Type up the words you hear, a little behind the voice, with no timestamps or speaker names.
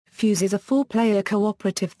Fuse is a four-player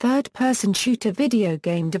cooperative third-person shooter video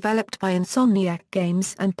game developed by Insomniac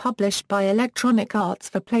Games and published by Electronic Arts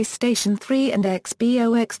for PlayStation 3 and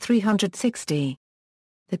Xbox 360.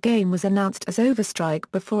 The game was announced as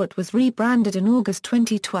Overstrike before it was rebranded in August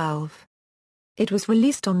 2012. It was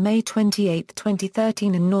released on May 28,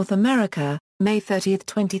 2013 in North America, May 30,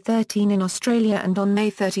 2013 in Australia and on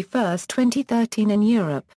May 31, 2013 in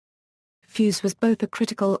Europe. Fuse was both a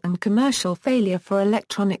critical and commercial failure for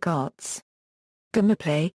Electronic Arts.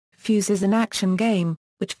 Gameplay: Fuse is an action game,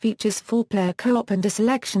 which features four-player co-op and a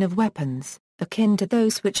selection of weapons, akin to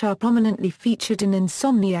those which are prominently featured in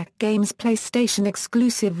Insomniac Games'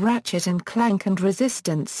 PlayStation-exclusive Ratchet & Clank and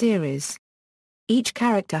Resistance series. Each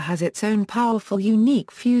character has its own powerful unique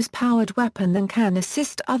Fuse-powered weapon that can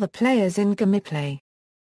assist other players in gameplay.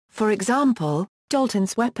 For example,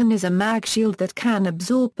 Dalton's weapon is a mag shield that can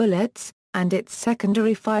absorb bullets, and its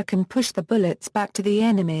secondary fire can push the bullets back to the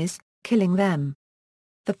enemies, killing them.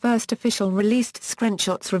 The first official released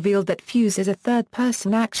screenshots revealed that Fuse is a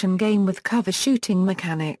third-person action game with cover shooting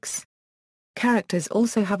mechanics. Characters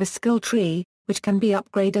also have a skill tree, which can be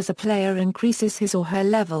upgraded as a player increases his or her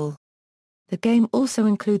level. The game also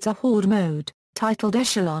includes a horde mode, titled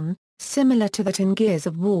Echelon, similar to that in Gears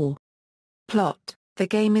of War. Plot: the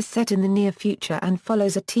game is set in the near future and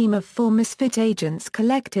follows a team of four misfit agents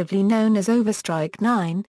collectively known as Overstrike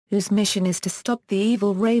 9, whose mission is to stop the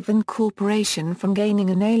evil Raven Corporation from gaining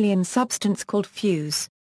an alien substance called Fuse.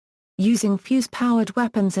 Using Fuse-powered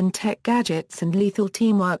weapons and tech gadgets and lethal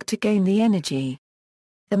teamwork to gain the energy.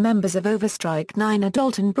 The members of Overstrike 9 are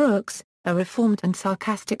Dalton Brooks, a reformed and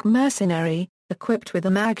sarcastic mercenary, equipped with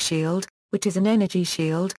a mag shield, which is an energy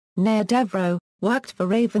shield. Naya Devro, worked for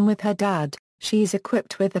Raven with her dad. She is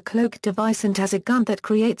equipped with a cloak device and has a gun that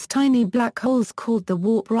creates tiny black holes called the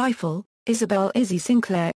Warp Rifle. Isabel Izzy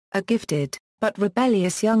Sinclair, a gifted, but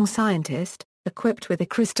rebellious young scientist, equipped with a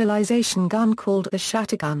crystallization gun called the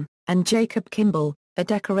Shattergun, and Jacob Kimball, a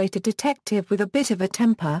decorated detective with a bit of a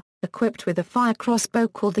temper, equipped with a fire crossbow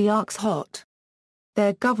called the Arc's Hot.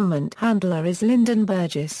 Their government handler is Lyndon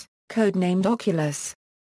Burgess, codenamed Oculus.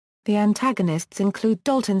 The antagonists include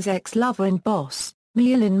Dalton's ex-lover and boss,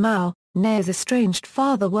 Myelin Mao, Naya's estranged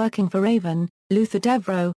father working for Raven, Luther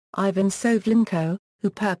Devro, Ivan Sovlenko, who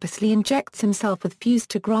purposely injects himself with Fuse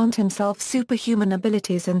to grant himself superhuman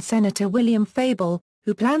abilities, and Senator William Fable,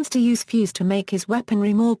 who plans to use Fuse to make his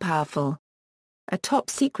weaponry more powerful. A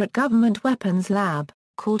top-secret government weapons lab,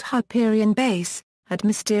 called Hyperion Base, had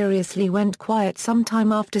mysteriously went quiet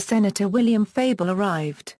sometime after Senator William Fable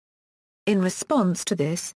arrived. In response to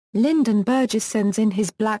this, Lyndon Burgess sends in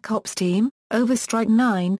his Black Ops team, Overstrike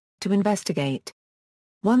 9, to investigate.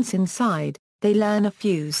 Once inside, they learn of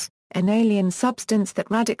Fuse, an alien substance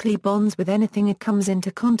that radically bonds with anything it comes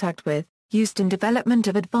into contact with, used in development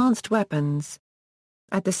of advanced weapons.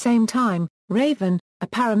 At the same time, Raven, a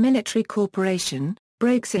paramilitary corporation,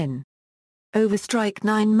 breaks in. Overstrike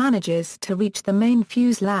 9 manages to reach the main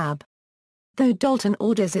Fuse lab. Though Dalton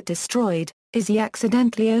orders it destroyed, Izzy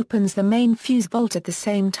accidentally opens the main Fuse vault at the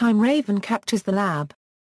same time Raven captures the lab.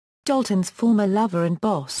 Dalton's former lover and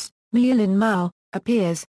boss, Myelin Mao,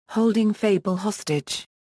 appears, holding Fable hostage.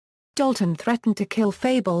 Dalton threatened to kill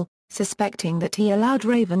Fable, suspecting that he allowed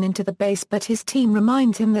Raven into the base, but his team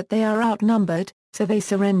reminds him that they are outnumbered, so they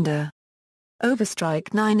surrender.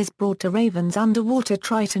 Overstrike 9 is brought to Raven's underwater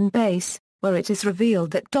Triton base, where it is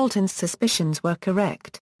revealed that Dalton's suspicions were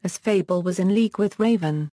correct, as Fable was in league with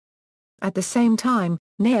Raven. At the same time,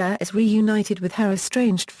 Naya is reunited with her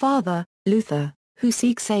estranged father, Luther, who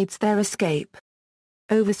seeks aids their escape.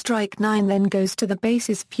 Overstrike 9 then goes to the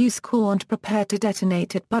base's Fuse core and prepare to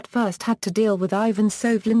detonate it, but first had to deal with Ivan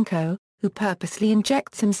Sovlenko, who purposely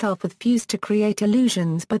injects himself with Fuse to create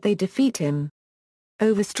illusions, but they defeat him.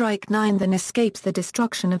 Overstrike 9 then escapes the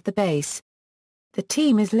destruction of the base. The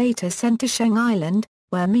team is later sent to Sheng Island,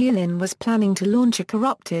 where Myelin was planning to launch a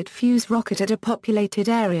corrupted Fuse rocket at a populated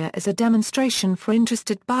area as a demonstration for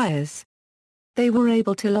interested buyers. They were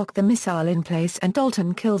able to lock the missile in place and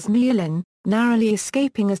Dalton kills Myelin, narrowly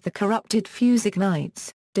escaping as the corrupted Fuse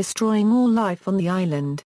ignites, destroying all life on the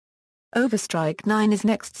island. Overstrike 9 is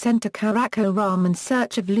next sent to Karakoram in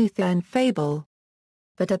search of Luther and Fable.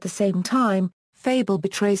 But at the same time, Fable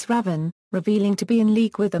betrays Raven, revealing to be in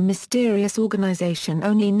league with a mysterious organization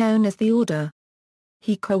only known as the Order.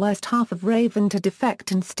 He coerced half of Raven to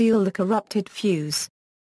defect and steal the corrupted Fuse.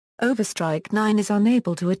 Overstrike 9 is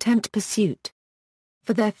unable to attempt pursuit.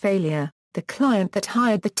 For their failure, the client that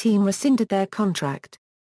hired the team rescinded their contract.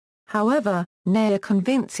 However, Naya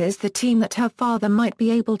convinces the team that her father might be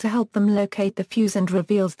able to help them locate the Fuse and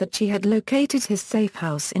reveals that she had located his safe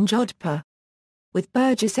house in Jodhpur. With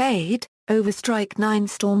Burgess' aid, Overstrike 9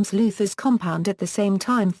 storms Luther's compound at the same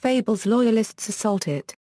time Fable's loyalists assault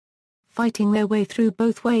it. Fighting their way through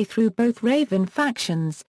both Raven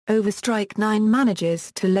factions, Overstrike 9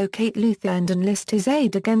 manages to locate Luther and enlist his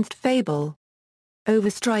aid against Fable.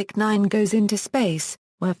 Overstrike 9 goes into space,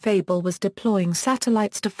 where Fable was deploying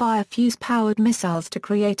satellites to fire fuse-powered missiles to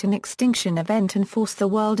create an extinction event and force the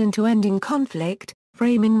world into ending conflict,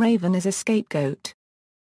 framing Raven as a scapegoat.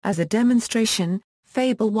 As a demonstration,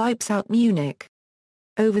 Fable wipes out Munich.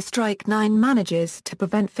 Overstrike 9 manages to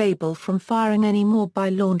prevent Fable from firing any more by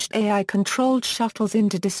launched AI-controlled shuttles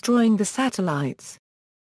into destroying the satellites.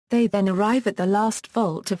 They then arrive at the last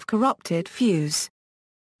vault of corrupted fuse.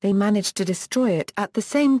 They manage to destroy it at the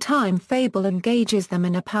same time Fable engages them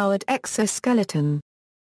in a powered exoskeleton.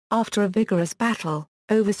 After a vigorous battle,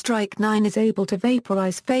 Overstrike 9 is able to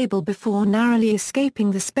vaporize Fable before narrowly escaping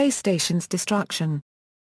the space station's destruction.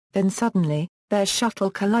 Then suddenly, their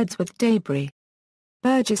shuttle collides with debris.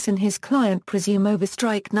 Burgess and his client presume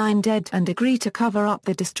Overstrike 9 dead and agree to cover up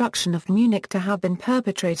the destruction of Munich to have been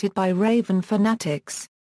perpetrated by Raven fanatics.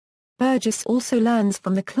 Burgess also learns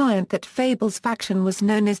from the client that Fable's faction was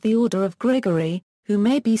known as the Order of Grigory, who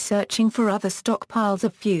may be searching for other stockpiles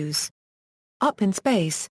of fuse. Up in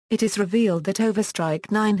space, it is revealed that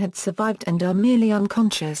Overstrike 9 had survived and are merely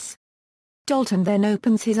unconscious. Dalton then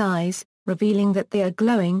opens his eyes, revealing that they are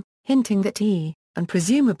glowing, hinting that he, and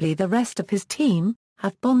presumably the rest of his team,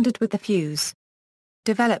 have bonded with the fuse.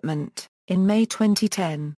 Development. In May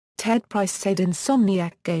 2010, Ted Price said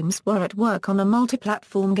Insomniac Games were at work on a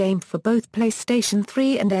multi-platform game for both PlayStation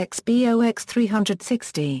 3 and Xbox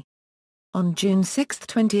 360. On June 6,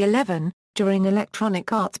 2011, during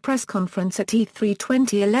Electronic Arts press conference at E3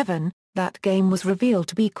 2011, that game was revealed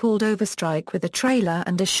to be called Overstrike with a trailer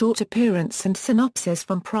and a short appearance and synopsis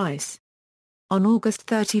from Price. On August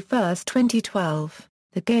 31, 2012,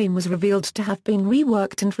 the game was revealed to have been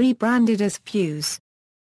reworked and rebranded as Fuse.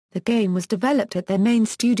 The game was developed at their main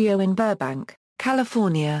studio in Burbank,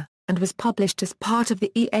 California, and was published as part of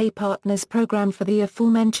the EA Partners program for the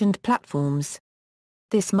aforementioned platforms.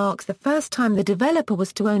 This marks the first time the developer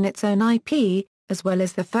was to own its own IP, as well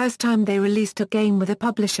as the first time they released a game with a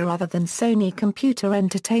publisher other than Sony Computer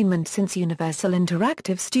Entertainment since Universal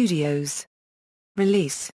Interactive Studios.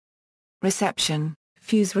 Release. Reception.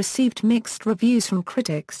 Fuse received mixed reviews from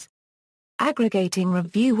critics. Aggregating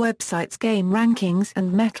review websites Game Rankings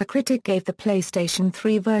and Metacritic gave the PlayStation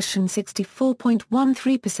 3 version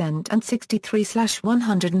 64.13% and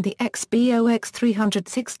 63/100 and the Xbox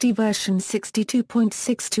 360 version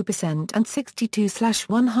 62.62% and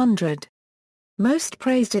 62/100. Most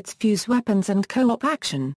praised its fuse weapons and co-op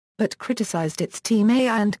action, but criticized its team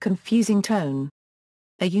AI and confusing tone.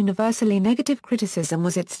 A universally negative criticism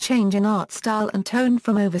was its change in art style and tone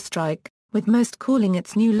from Overstrike, with most calling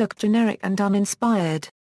its new look generic and uninspired.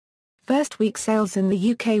 First week sales in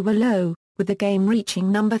the UK were low, with the game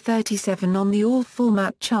reaching number 37 on the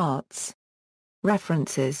all-format charts.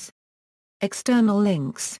 References. External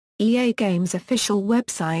links: EA Games official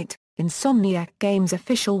website, Insomniac Games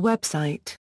official website.